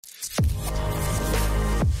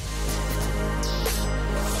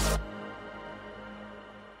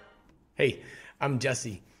Hey, I'm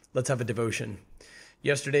Jesse. Let's have a devotion.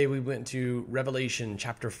 Yesterday we went to Revelation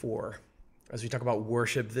chapter 4. As we talk about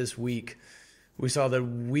worship this week, we saw that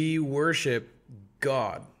we worship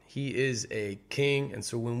God. He is a king, and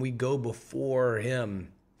so when we go before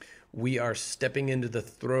him, we are stepping into the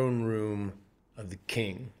throne room of the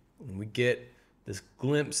king. And we get this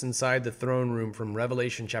glimpse inside the throne room from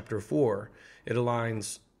Revelation chapter 4. It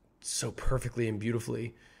aligns so perfectly and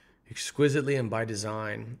beautifully, exquisitely and by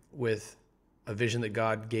design, with a vision that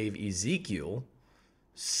God gave Ezekiel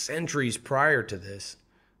centuries prior to this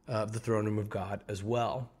of the throne room of God as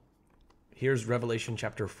well. Here's Revelation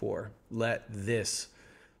chapter 4. Let this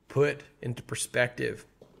put into perspective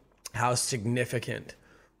how significant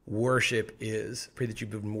worship is. I pray that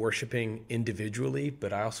you've been worshiping individually,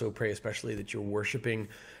 but I also pray especially that you're worshiping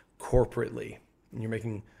corporately. And you're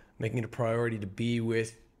making it a priority to be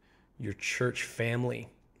with your church family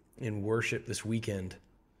in worship this weekend.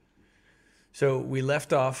 So we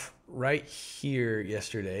left off right here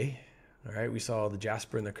yesterday. All right, we saw the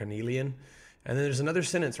jasper and the carnelian. And then there's another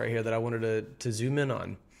sentence right here that I wanted to zoom in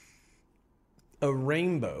on. A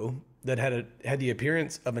rainbow that had the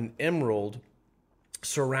appearance of an emerald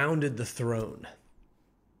surrounded the throne.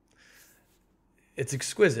 It's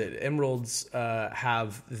exquisite. Emeralds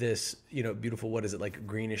have this, beautiful, what is it, like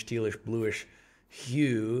greenish, tealish, bluish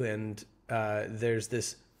hue. And there's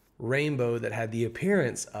this rainbow that had the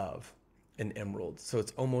appearance of an emerald. So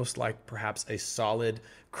it's almost like perhaps a solid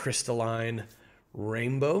crystalline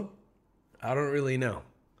rainbow. I don't really know.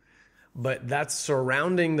 But that's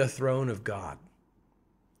surrounding the throne of God.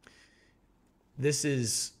 This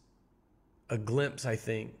is a glimpse, I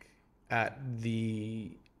think, at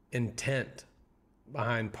the intent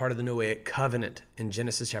behind part of the Noahic covenant in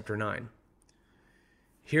Genesis chapter 9.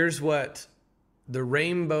 Here's what the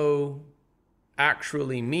rainbow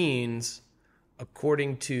actually means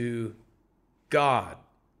according to God.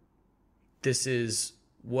 This is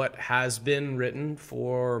what has been written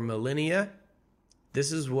for millennia.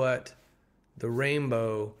 This is what the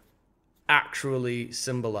rainbow actually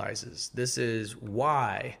symbolizes. This is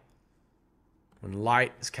why when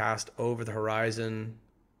light is cast over the horizon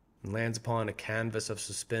and lands upon a canvas of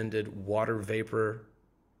suspended water vapor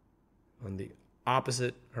on the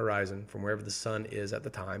opposite horizon from wherever the sun is at the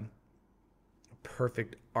time, a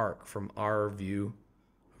perfect arc from our view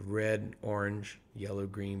of red, orange, yellow,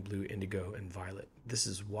 green, blue, indigo, and violet. This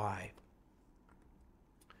is why.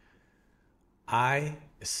 I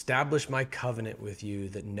establish my covenant with you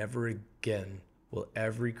that never again will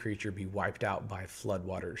every creature be wiped out by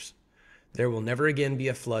floodwaters. There will never again be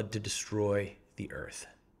a flood to destroy the earth.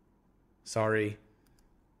 Sorry,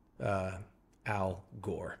 Al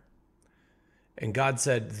Gore. And God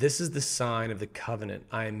said, this is the sign of the covenant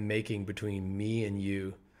I am making between me and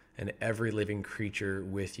you and every living creature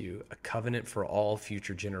with you, a covenant for all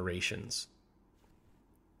future generations.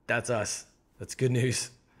 That's us. That's good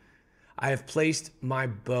news. I have placed my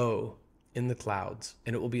bow in the clouds,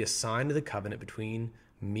 and it will be a sign of the covenant between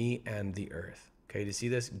me and the earth. Okay, do you see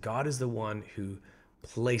this? God is the one who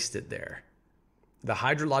placed it there. The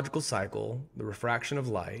hydrological cycle, the refraction of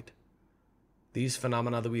light, these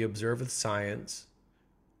phenomena that we observe with science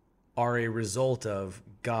are a result of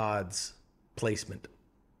God's placement.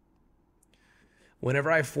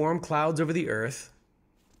 Whenever I form clouds over the earth,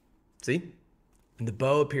 see, and the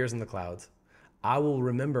bow appears in the clouds, I will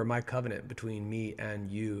remember my covenant between me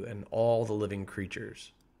and you and all the living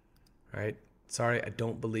creatures. Right? Sorry, I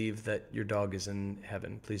don't believe that your dog is in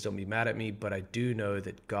heaven. Please don't be mad at me, but I do know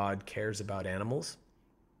that God cares about animals,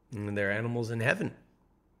 and there are animals in heaven.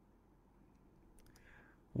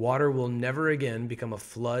 Water will never again become a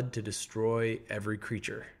flood to destroy every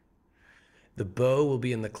creature. The bow will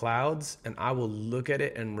be in the clouds, and I will look at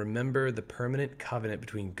it and remember the permanent covenant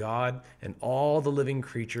between God and all the living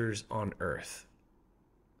creatures on earth.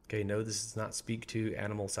 Okay, no, this does not speak to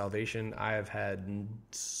animal salvation. I have had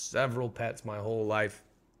several pets my whole life.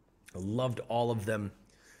 I loved all of them.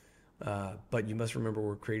 But you must remember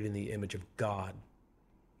we're created in the image of God.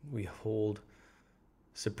 We hold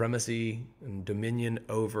supremacy and dominion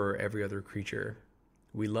over every other creature.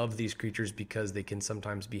 We love these creatures because they can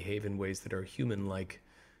sometimes behave in ways that are human-like,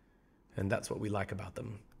 and that's what we like about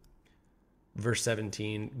them. Verse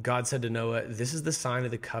 17, God said to Noah, this is the sign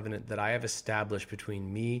of the covenant that I have established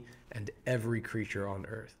between me and every creature on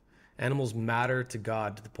earth. Animals matter to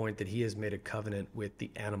God to the point that he has made a covenant with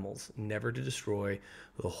the animals, never to destroy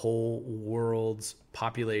the whole world's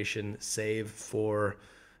population, save for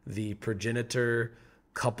the progenitor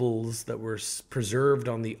couples that were preserved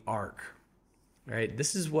on the ark. Right?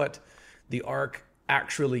 This is what the ark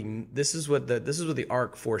actually, this is what the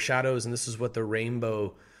ark foreshadows, and this is what the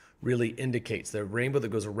rainbow really indicates, the rainbow that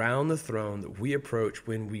goes around the throne that we approach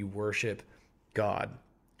when we worship God.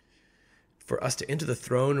 For us to enter the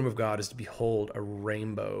throne room of God is to behold a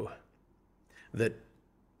rainbow. That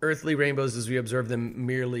earthly rainbows, as we observe them,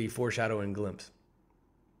 merely foreshadow and glimpse.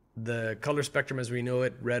 The color spectrum as we know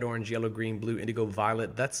it, red, orange, yellow, green, blue, indigo,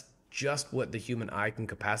 violet, that's just what the human eye can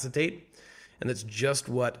capacitate. And that's just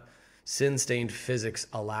what sin-stained physics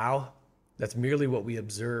allow. That's merely what we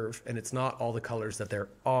observe, and it's not all the colors that there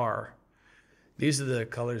are. These are the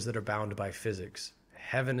colors that are bound by physics.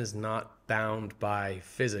 Heaven is not bound by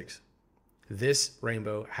physics. This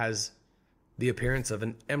rainbow has the appearance of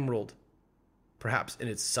an emerald, perhaps in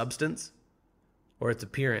its substance or its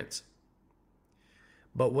appearance.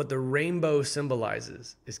 But what the rainbow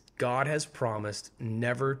symbolizes is God has promised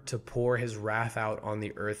never to pour his wrath out on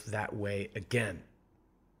the earth that way again.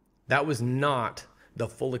 That was not the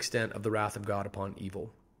full extent of the wrath of God upon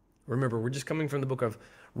evil. Remember, we're just coming from the book of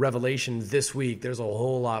Revelation this week. There's a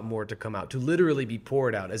whole lot more to come out, to literally be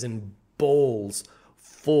poured out, as in bowls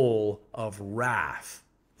full of wrath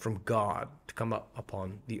from God to come up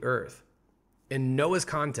upon the earth. In Noah's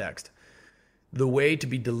context, the way to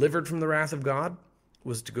be delivered from the wrath of God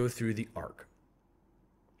was to go through the ark.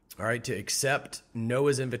 All right, to accept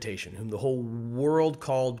Noah's invitation, whom the whole world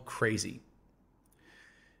called crazy.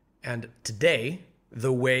 And today,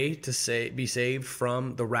 the way to be saved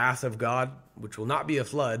from the wrath of God, which will not be a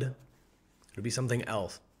flood, it'll be something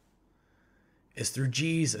else, is through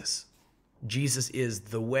Jesus. Jesus is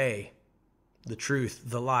the way, the truth,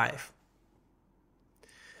 the life.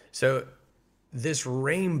 So this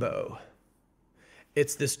rainbow,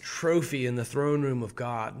 it's this trophy in the throne room of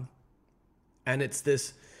God. And it's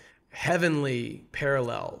this heavenly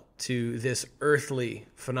parallel to this earthly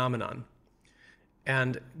phenomenon.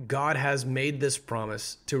 And God has made this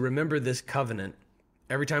promise to remember this covenant.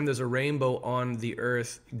 Every time there's a rainbow on the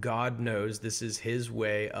earth, God knows this is his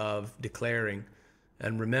way of declaring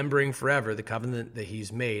and remembering forever the covenant that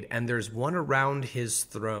he's made. And there's one around his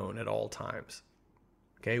throne at all times.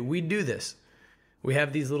 Okay, we do this. We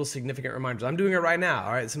have these little significant reminders. I'm doing it right now.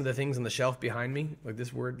 All right, some of the things on the shelf behind me, like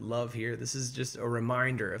this word love here, this is just a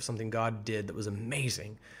reminder of something God did that was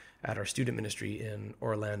amazing at our student ministry in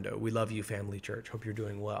Orlando. We love you, Family Church. Hope you're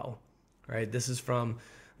doing well. All right, this is from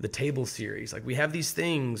the table series. Like, we have these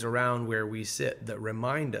things around where we sit that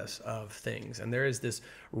remind us of things. And there is this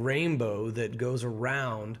rainbow that goes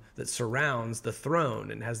around, that surrounds the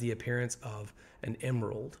throne and has the appearance of an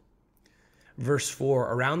emerald. Verse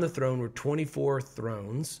 4, around the throne were 24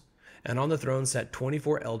 thrones, and on the throne sat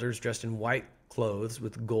 24 elders dressed in white clothes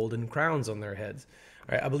with golden crowns on their heads.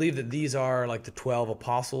 All right, I believe that these are like the 12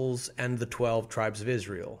 apostles and the 12 tribes of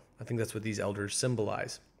Israel. I think that's what these elders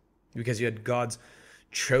symbolize. Because you had God's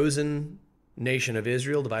chosen nation of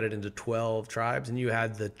Israel divided into 12 tribes, and you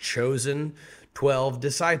had the chosen 12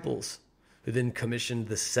 disciples who then commissioned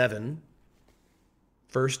the 7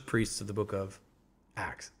 first priests of the book of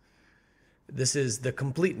Acts. This is the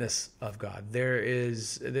completeness of God.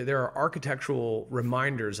 There are architectural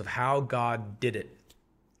reminders of how God did it.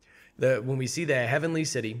 When we see the heavenly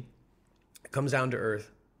city comes down to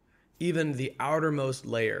earth, even the outermost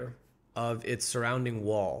layer of its surrounding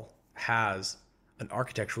wall has an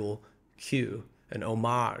architectural cue, an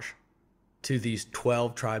homage to these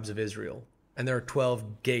 12 tribes of Israel. And there are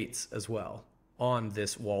 12 gates as well on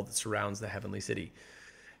this wall that surrounds the heavenly city.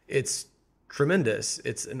 It's tremendous.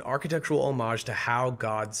 It's an architectural homage to how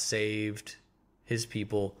God saved his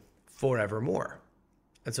people forevermore.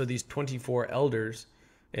 And so these 24 elders,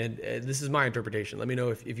 and this is my interpretation. Let me know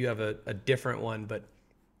if you have a different one, but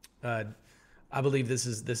I believe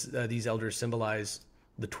these elders symbolize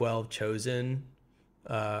the 12 chosen,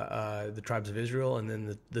 the tribes of Israel, and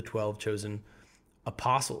then the 12 chosen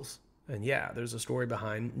apostles. And yeah, there's a story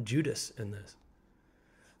behind Judas in this.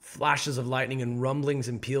 Flashes of lightning and rumblings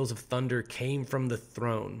and peals of thunder came from the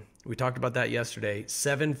throne. We talked about that yesterday.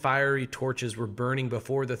 7 fiery torches were burning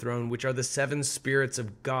before the throne, which are the 7 spirits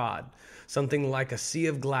of God. Something like a sea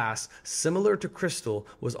of glass, similar to crystal,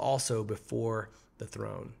 was also before the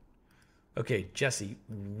throne. Okay, Jesse,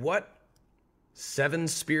 what 7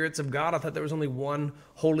 spirits of God? I thought there was only one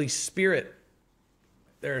Holy Spirit.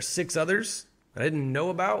 There are 6 others I didn't know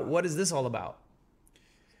about. What is this all about?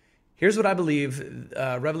 Here's what I believe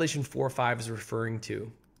Revelation 4:5 is referring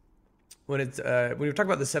to. When we talk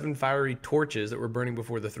about the 7 fiery torches that were burning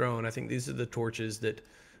before the throne, I think these are the torches that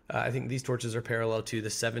I think these torches are parallel to the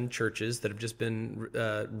 7 churches that have just been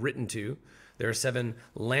written to. There are 7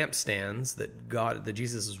 lampstands that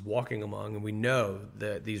Jesus is walking among, and we know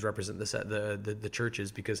that these represent the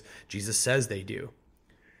churches because Jesus says they do.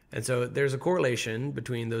 And so there's a correlation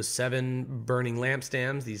between those 7 burning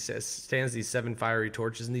lampstands, these 7 fiery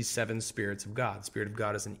torches, and these 7 spirits of God. The Spirit of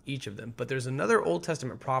God is in each of them. But there's another Old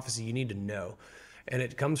Testament prophecy you need to know, and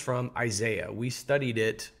it comes from Isaiah. We studied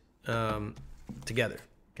it together.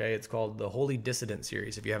 Okay, it's called the Holy Dissident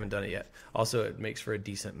series, if you haven't done it yet. Also, it makes for a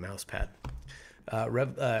decent mouse pad.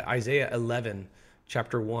 Isaiah 11,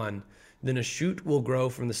 chapter 1. Then a shoot will grow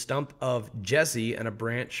from the stump of Jesse, and a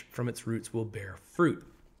branch from its roots will bear fruit.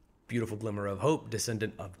 Beautiful glimmer of hope,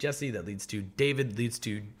 descendant of Jesse, that leads to David, leads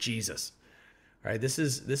to Jesus. All right, this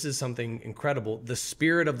is something incredible. The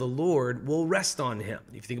Spirit of the Lord will rest on him.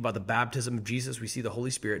 If you think about the baptism of Jesus, we see the Holy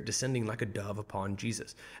Spirit descending like a dove upon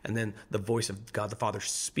Jesus. And then the voice of God the Father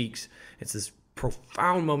speaks. It's this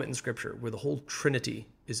profound moment in Scripture where the whole Trinity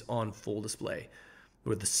is on full display,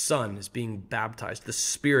 where the Son is being baptized, the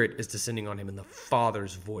Spirit is descending on him, and the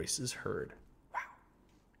Father's voice is heard. Wow.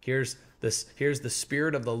 Here's the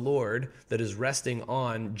Spirit of the Lord that is resting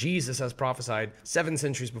on Jesus as prophesied 7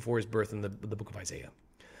 centuries before his birth in the book of Isaiah.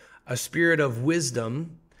 A spirit of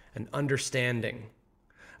wisdom and understanding,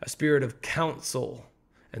 a spirit of counsel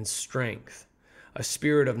and strength, a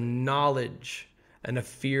spirit of knowledge and a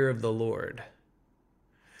fear of the Lord.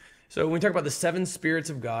 So when we talk about the 7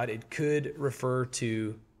 spirits of God, it could refer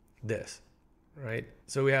to this, right?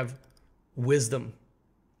 So we have wisdom.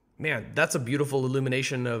 Man, that's a beautiful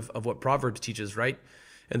illumination of what Proverbs teaches, right?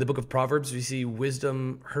 In the book of Proverbs, we see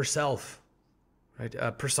wisdom herself, right?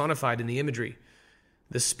 Personified in the imagery.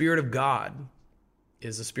 The Spirit of God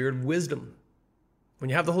is a spirit of wisdom.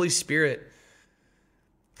 When you have the Holy Spirit,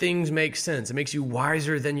 things make sense. It makes you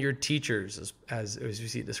wiser than your teachers, as we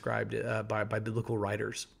see it described by biblical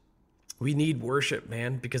writers. We need worship,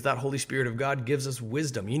 man, because that Holy Spirit of God gives us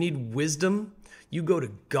wisdom. You need wisdom, you go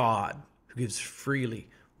to God, who gives freely,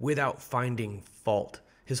 without finding fault.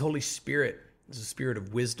 His Holy Spirit is a spirit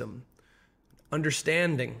of wisdom.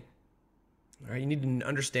 Understanding. All right, you need to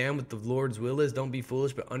understand what the Lord's will is. Don't be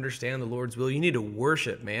foolish, but understand the Lord's will. You need to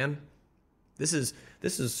worship, man. This is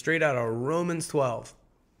straight out of Romans 12.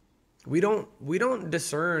 We don't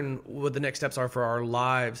discern what the next steps are for our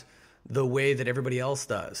lives the way that everybody else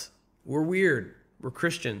does. We're weird. We're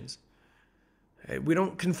Christians. We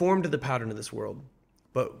don't conform to the pattern of this world,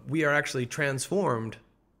 but we are actually transformed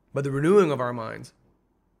by the renewing of our minds.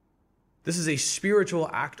 This is a spiritual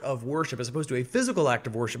act of worship as opposed to a physical act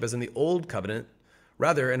of worship as in the old covenant,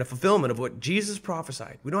 rather in a fulfillment of what Jesus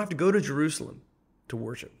prophesied. We don't have to go to Jerusalem to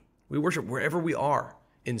worship. We worship wherever we are,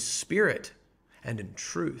 in spirit and in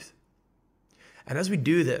truth. And as we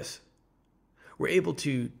do this, we're able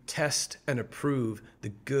to test and approve the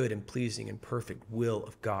good and pleasing and perfect will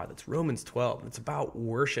of God. That's Romans 12. It's about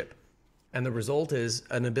worship. And the result is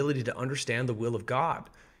an ability to understand the will of God.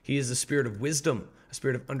 He is a spirit of wisdom, a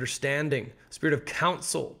spirit of understanding, a spirit of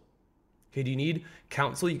counsel. Okay, do you need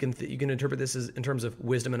counsel? You can interpret this as in terms of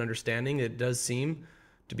wisdom and understanding. It does seem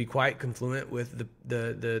to be quite confluent with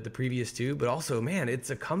the previous two, but also, man, it's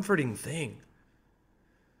a comforting thing.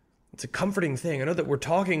 It's a comforting thing. I know that we're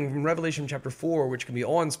talking from Revelation chapter 4, which can be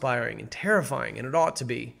awe-inspiring and terrifying, and it ought to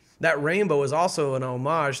be. That rainbow is also an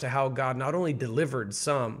homage to how God not only delivered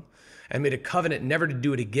some and made a covenant never to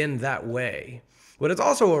do it again that way, but it's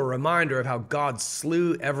also a reminder of how God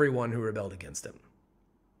slew everyone who rebelled against him.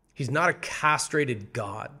 He's not a castrated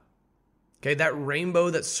God. Okay, that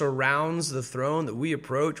rainbow that surrounds the throne that we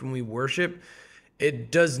approach when we worship,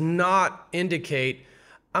 it does not indicate,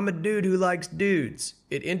 I'm a dude who likes dudes.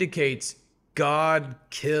 It indicates God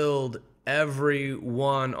killed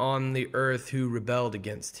everyone on the earth who rebelled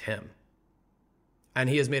against him. And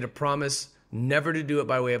he has made a promise never to do it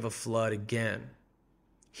by way of a flood again.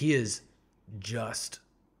 He is just.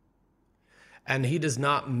 And he does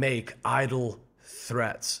not make idle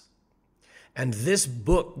threats. And this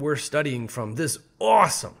book we're studying from, this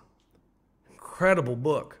awesome, incredible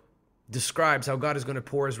book, describes how God is going to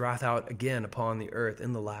pour his wrath out again upon the earth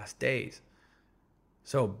in the last days.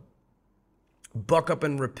 So, buck up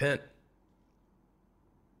and repent.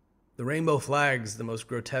 The rainbow flag's the most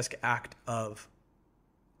grotesque act of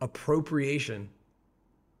appropriation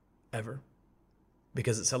ever,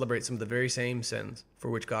 because it celebrates some of the very same sins for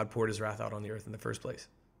which God poured his wrath out on the earth in the first place.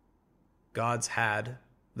 God's had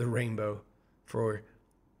the rainbow for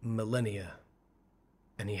millennia,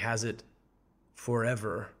 and he has it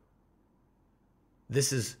forever.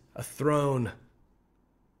 This is a throne,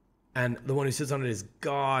 and the one who sits on it is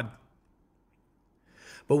God.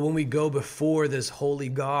 But when we go before this holy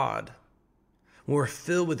God, when we're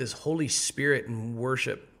filled with his Holy Spirit and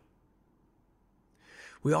worship,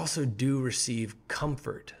 we also do receive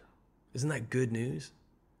comfort. Isn't that good news?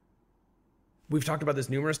 We've talked about this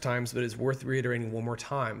numerous times, but it's worth reiterating one more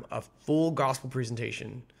time. A full gospel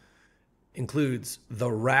presentation includes the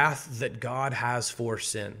wrath that God has for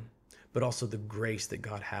sin, but also the grace that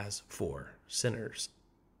God has for sinners.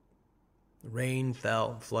 The rain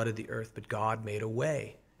fell, flooded the earth, but God made a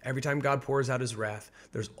way. Every time God pours out his wrath,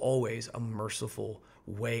 there's always a merciful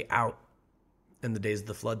way out. In the days of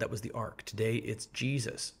the flood, that was the ark. Today, it's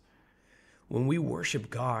Jesus. When we worship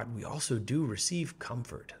God, we also do receive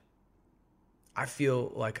comfort. I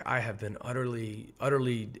feel like I have been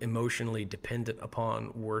utterly emotionally dependent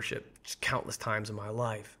upon worship just countless times in my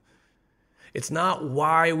life. It's not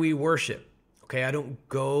why we worship. Okay, I don't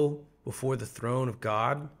go before the throne of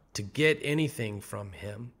God to get anything from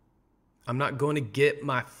him. I'm not going to get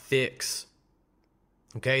my fix.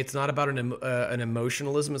 Okay, it's not about an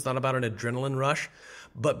emotionalism. It's not about an adrenaline rush.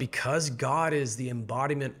 But because God is the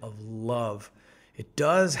embodiment of love, it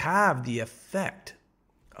does have the effect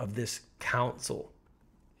of this counsel.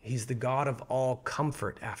 He's the God of all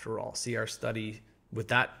comfort, after all. See our study with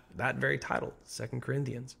that very title, 2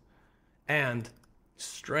 Corinthians. And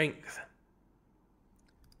strength.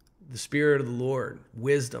 The Spirit of the Lord,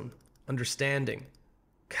 wisdom, understanding,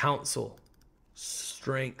 counsel,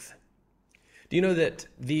 strength. Do you know that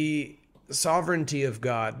the sovereignty of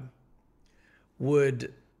God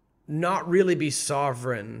would not really be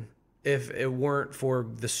sovereign if it weren't for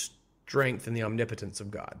the strength and the omnipotence of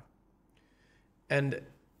God? And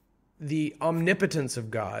the omnipotence of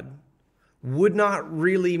God would not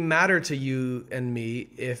really matter to you and me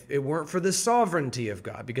if it weren't for the sovereignty of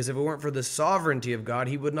God. Because if it weren't for the sovereignty of God,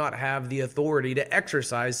 he would not have the authority to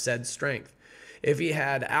exercise said strength. If he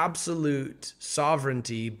had absolute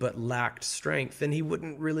sovereignty but lacked strength, then he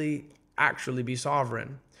wouldn't really actually be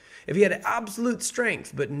sovereign. If he had absolute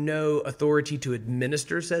strength but no authority to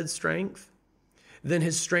administer said strength, then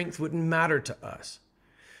his strength wouldn't matter to us.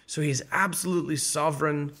 So he's absolutely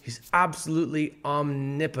sovereign. He's absolutely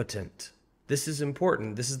omnipotent. This is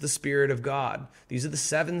important. This is the Spirit of God. These are the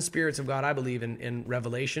 7 spirits of God, I believe, in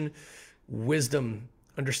Revelation. Wisdom,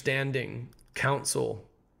 understanding, counsel,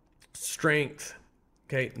 strength,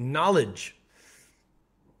 okay, knowledge.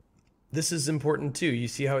 This is important too. You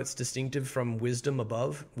see how it's distinctive from wisdom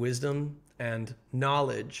above, wisdom and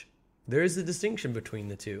knowledge. There is a distinction between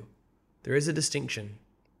the two. There is a distinction.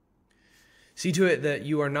 See to it that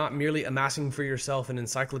you are not merely amassing for yourself an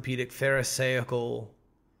encyclopedic, pharisaical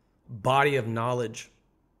body of knowledge.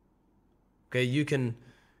 Okay, you can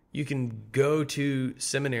go to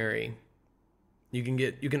seminary. You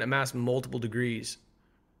can amass multiple degrees.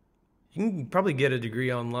 You can probably get a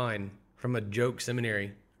degree online from a joke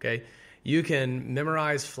seminary, okay? You can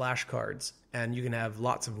memorize flashcards and you can have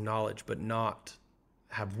lots of knowledge but not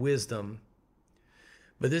have wisdom.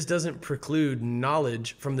 But this doesn't preclude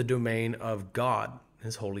knowledge from the domain of God,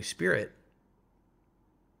 his Holy Spirit.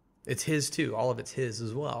 It's his too. All of it's his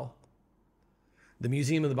as well. The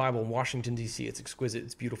Museum of the Bible in Washington, D.C., it's exquisite,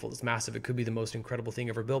 it's beautiful, it's massive. It could be the most incredible thing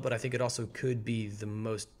ever built, but I think it also could be the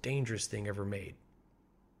most dangerous thing ever made.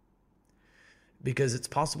 Because it's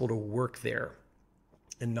possible to work there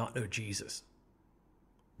and not know Jesus.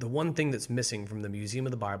 The one thing that's missing from the Museum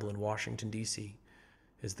of the Bible in Washington, D.C.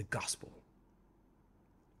 is the gospel.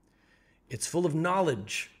 It's full of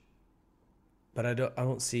knowledge, but I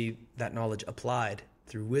don't see that knowledge applied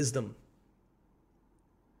through wisdom.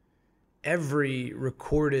 Every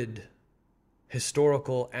recorded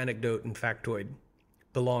historical anecdote and factoid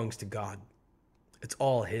belongs to God. It's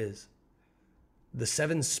all his. The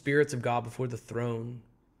 7 spirits of God before the throne,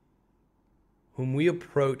 whom we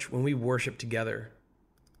approach when we worship together,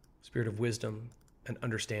 spirit of wisdom and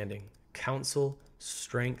understanding, counsel,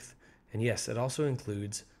 strength, and yes, it also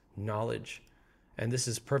includes knowledge. And this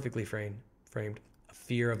is perfectly framed, a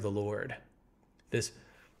fear of the Lord. This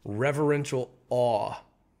reverential awe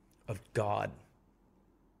of God.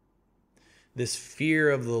 This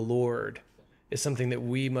fear of the Lord is something that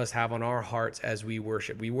we must have on our hearts as we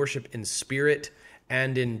worship. We worship in spirit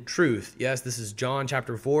and in truth. Yes, this is John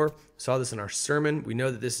chapter 4. Saw this in our sermon. We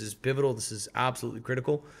know that this is pivotal. This is absolutely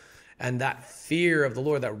critical. And that fear of the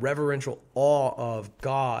Lord, that reverential awe of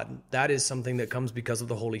God, that is something that comes because of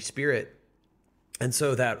the Holy Spirit. And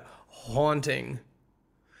so that haunting,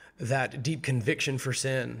 that deep conviction for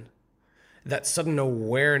sin, that sudden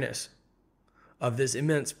awareness of this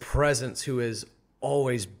immense presence who has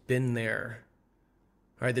always been there,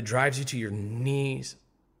 all right, that drives you to your knees.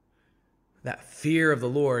 That fear of the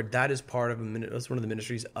Lord, that is part of that's one of the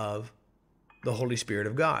ministries of the Holy Spirit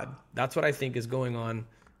of God. That's what I think is going on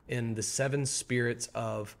in the 7 spirits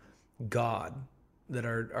of God that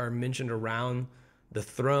are mentioned around the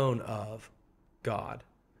throne of God.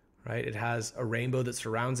 right? It has a rainbow that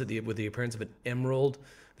surrounds it with the appearance of an emerald.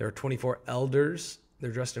 There are 24 elders.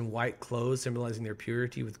 They're dressed in white clothes, symbolizing their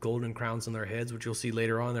purity, with golden crowns on their heads, which you'll see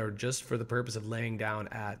later on. They're just for the purpose of laying down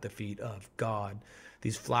at the feet of God.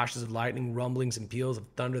 These flashes of lightning, rumblings, and peals of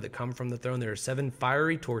thunder that come from the throne. There are 7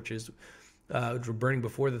 fiery torches which were burning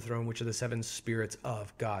before the throne, which are the 7 spirits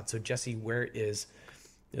of God. So, Jesse, where is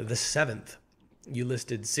the 7th? You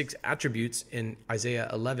listed 6 attributes in Isaiah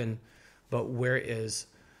 11, but where is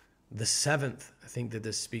the 7th? I think that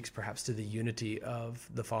this speaks perhaps to the unity of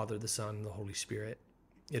the Father, the Son, and the Holy Spirit.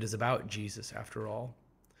 It is about Jesus, after all.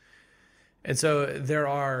 And so there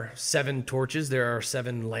are 7 torches. There are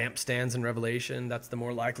 7 lampstands in Revelation. That's the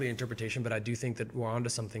more likely interpretation, but I do think that we're onto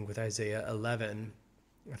something with Isaiah 11.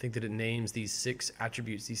 I think that it names these 6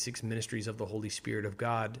 attributes, these 6 ministries of the Holy Spirit of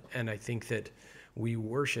God, and I think that we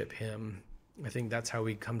worship him. I think that's how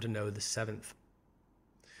we come to know the 7th.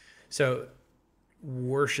 So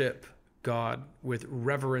worship God with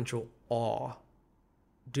reverential awe.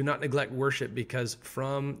 Do not neglect worship, because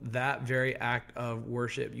from that very act of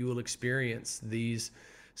worship, you will experience these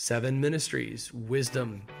 7 ministries: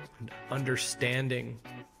 wisdom, understanding,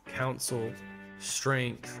 counsel,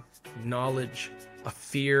 strength, knowledge, a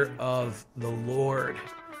fear of the Lord.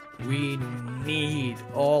 We need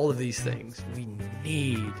all of these things. We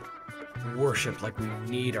need worship like we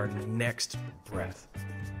need our next breath.